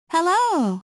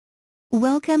Hello!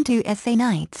 Welcome to Essay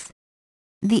Nights,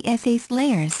 the Essay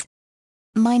Slayers.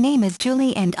 My name is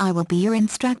Julie and I will be your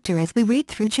instructor as we read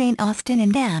through Jane Austen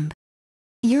and Amb.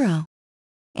 Euro.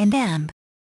 And Amb.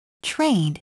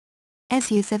 Trade. S.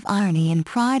 Use of irony in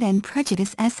Pride and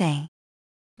Prejudice essay.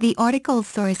 The article's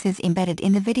source is embedded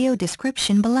in the video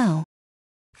description below.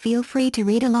 Feel free to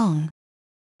read along.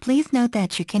 Please note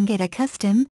that you can get a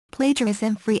custom,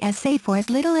 plagiarism-free essay for as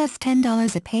little as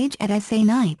 $10 a page at Essay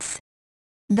Nights.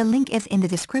 The link is in the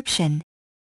description.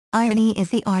 Irony is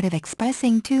the art of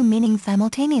expressing two meanings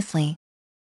simultaneously.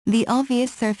 The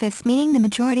obvious surface meaning the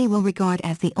majority will regard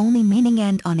as the only meaning,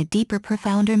 and on a deeper,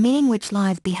 profounder meaning which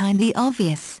lies behind the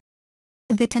obvious.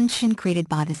 The tension created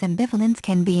by this ambivalence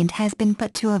can be and has been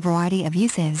put to a variety of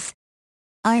uses.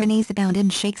 Ironies abound in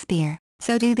Shakespeare,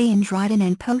 so do they in Dryden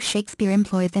and Poe. Shakespeare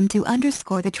employs them to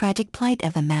underscore the tragic plight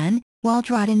of a man, while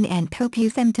Dryden and Pope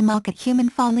use them to mock at human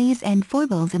follies and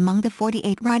foibles. Among the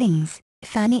 48 writings,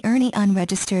 Fanny Ernie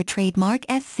unregistered trademark,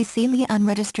 S. Cecilia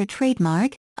unregistered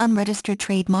trademark,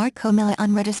 Camilla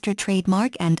unregistered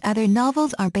trademark and other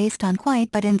novels are based on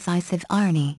quiet but incisive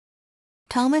irony.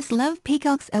 Thomas Love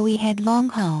Peacock's O.E. Headlong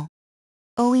Hall.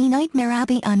 O.E. Nightmare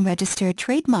Abbey unregistered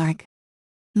trademark.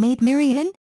 Maid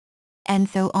Marian? And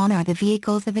so on are the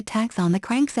vehicles of attacks on the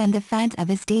cranks and the fads of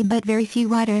his day, but very few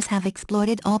writers have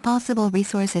exploited all possible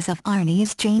resources of irony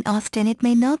as Jane Austen. It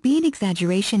may not be an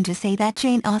exaggeration to say that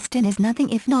Jane Austen is nothing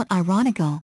if not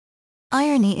ironical.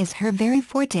 Irony is her very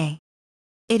forte.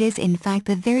 It is in fact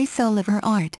the very soul of her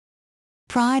art.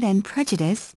 Pride and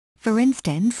Prejudice, for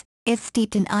instance, is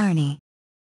steeped in irony.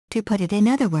 To put it in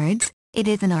other words, it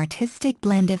is an artistic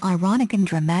blend of ironic and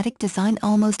dramatic design.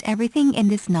 Almost everything in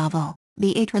this novel,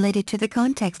 be it related to the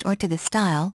context or to the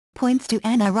style, points to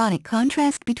an ironic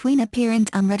contrast between appearance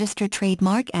unregistered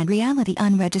trademark and reality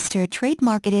unregistered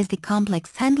trademark. It is the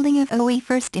complex handling of OE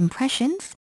first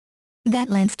impressions that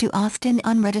lends to Austen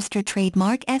unregistered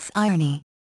trademark's irony.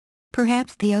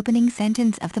 Perhaps the opening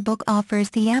sentence of the book offers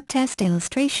the aptest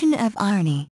illustration of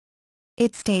irony.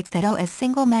 It states that a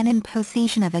single man in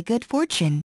possession of a good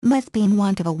fortune must be in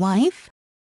want of a wife,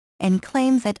 and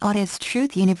claims that aught is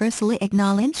truth universally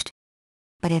acknowledged.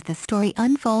 But as the story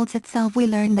unfolds itself, we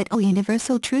learn that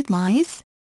universal truth lies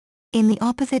in the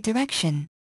opposite direction.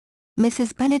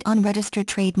 Mrs. Bennet unregistered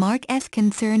trademark's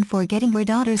concern for getting her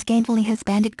daughters gainfully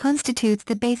husbanded constitutes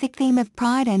the basic theme of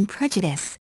Pride and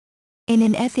Prejudice. In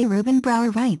an essay, Reuben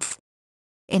Brower writes,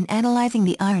 "In analyzing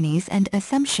the ironies and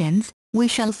assumptions, we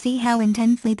shall see how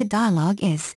intensely the dialogue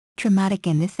is dramatic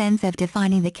in the sense of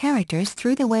defining the characters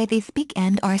through the way they speak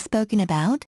and are spoken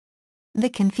about. The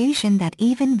confusion that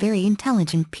even very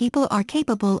intelligent people are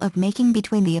capable of making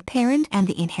between the apparent and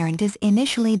the inherent is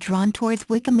initially drawn towards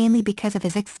Wickham mainly because of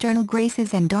his external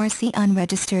graces, and Darcy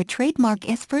unregistered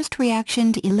trademark's first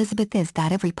reaction to Elizabeth is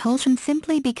that of repulsion,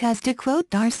 simply because, to quote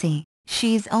Darcy,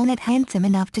 she's own it handsome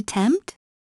enough to tempt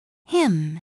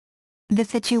him." The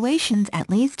situations, at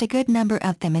least a good number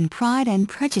of them in Pride and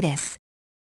Prejudice,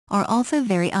 are also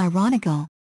very ironical.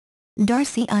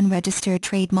 Darcy unregistered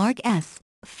trademark's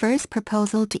first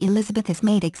proposal to Elizabeth is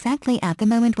made exactly at the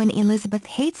moment when Elizabeth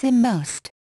hates him most.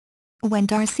 When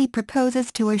Darcy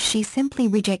proposes to her, she simply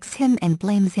rejects him and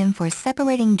blames him for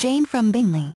separating Jane from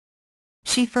Bingley.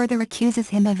 She further accuses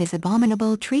him of his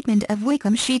abominable treatment of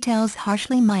Wickham. She tells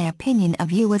harshly, "My opinion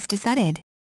of you was decided.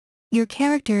 Your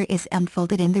character is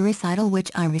unfolded in the recital which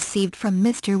I received from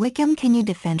Mr. Wickham. Can you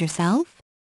defend yourself?"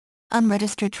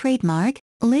 Unregistered trademark.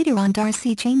 Later on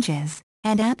Darcy changes,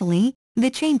 and happily, the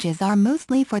changes are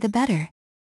mostly for the better.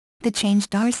 The change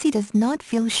Darcy does not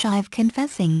feel shy of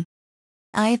confessing.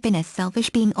 "I've been a selfish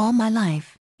being all my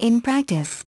life, in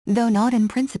practice, though not in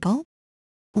principle."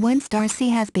 Once Darcy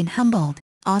has been humbled,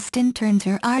 Austen turns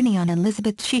her irony on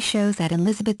Elizabeth. She shows that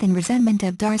Elizabeth, in resentment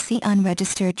of Darcy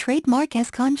unregistered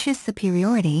trademark's conscious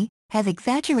superiority, has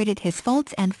exaggerated his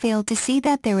faults and failed to see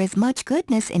that there is much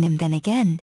goodness in him. Then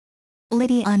again,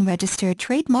 Lydia unregistered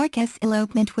trademark's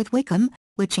elopement with Wickham,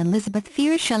 which Elizabeth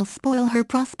fears shall spoil her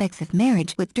prospects of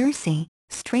marriage with Darcy,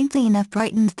 strangely enough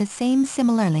brightens the same.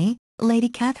 Similarly, Lady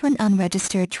Catherine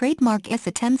unregistered trademark's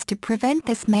attempts to prevent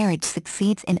this marriage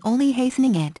succeeds in only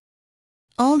hastening it.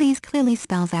 All these clearly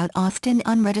spells out Austen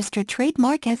unregistered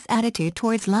trademark's attitude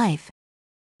towards life.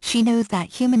 She knows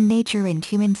that human nature and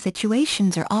human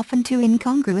situations are often too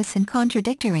incongruous and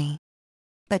contradictory.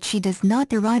 But she does not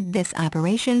deride this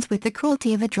aberrations with the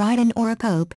cruelty of a Dryden or a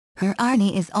Pope. Her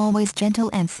irony is always gentle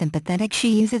and sympathetic.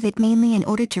 She uses it mainly in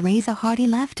order to raise a hearty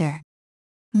laughter.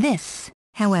 This,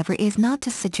 however, is not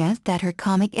to suggest that her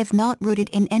comic is not rooted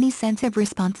in any sense of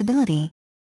responsibility.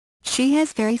 She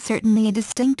has very certainly a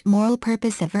distinct moral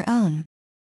purpose of her own.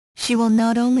 She will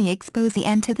not only expose the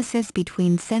antithesis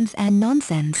between sense and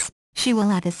nonsense, she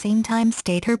will at the same time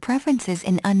state her preferences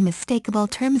in unmistakable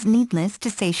terms. Needless to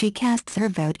say, she casts her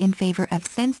vote in favor of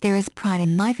sense. There is pride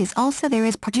in life, is also there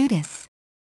is prejudice.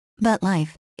 But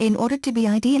life, in order to be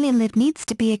ideally lived, needs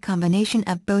to be a combination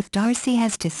of both. Darcy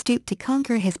has to stoop to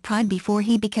conquer his pride before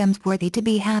he becomes worthy to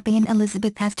be happy, and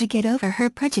Elizabeth has to get over her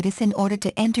prejudice in order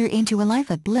to enter into a life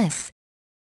of bliss.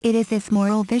 It is this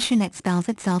moral vision that spells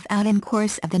itself out in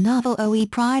course of the novel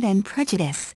Pride and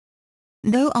Prejudice.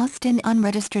 Though Austen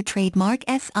unregistered trademark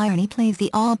irony plays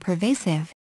the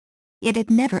all-pervasive, yet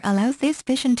it never allows this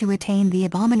vision to attain the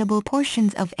abominable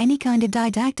portions of any kind of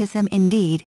didacticism.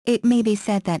 Indeed, it may be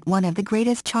said that one of the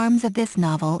greatest charms of this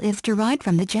novel is derived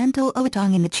from the gentle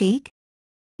tongue-in-the-cheek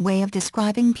way of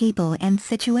describing people and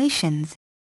situations.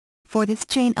 For this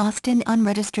Jane Austen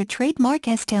unregistered trademark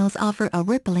tales offer a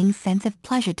rippling sense of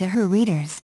pleasure to her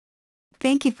readers.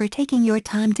 Thank you for taking your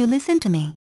time to listen to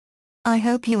me. I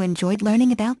hope you enjoyed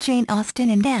learning about Jane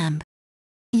Austen and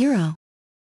Euro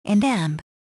and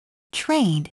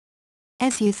Trade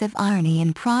as use of irony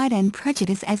in Pride and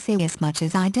Prejudice essay as much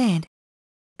as I did.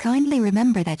 Kindly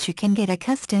remember that you can get a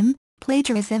custom,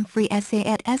 plagiarism-free essay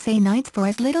at Essay Nights for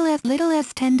as little as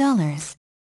 $10.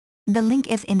 The link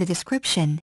is in the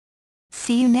description.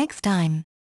 See you next time.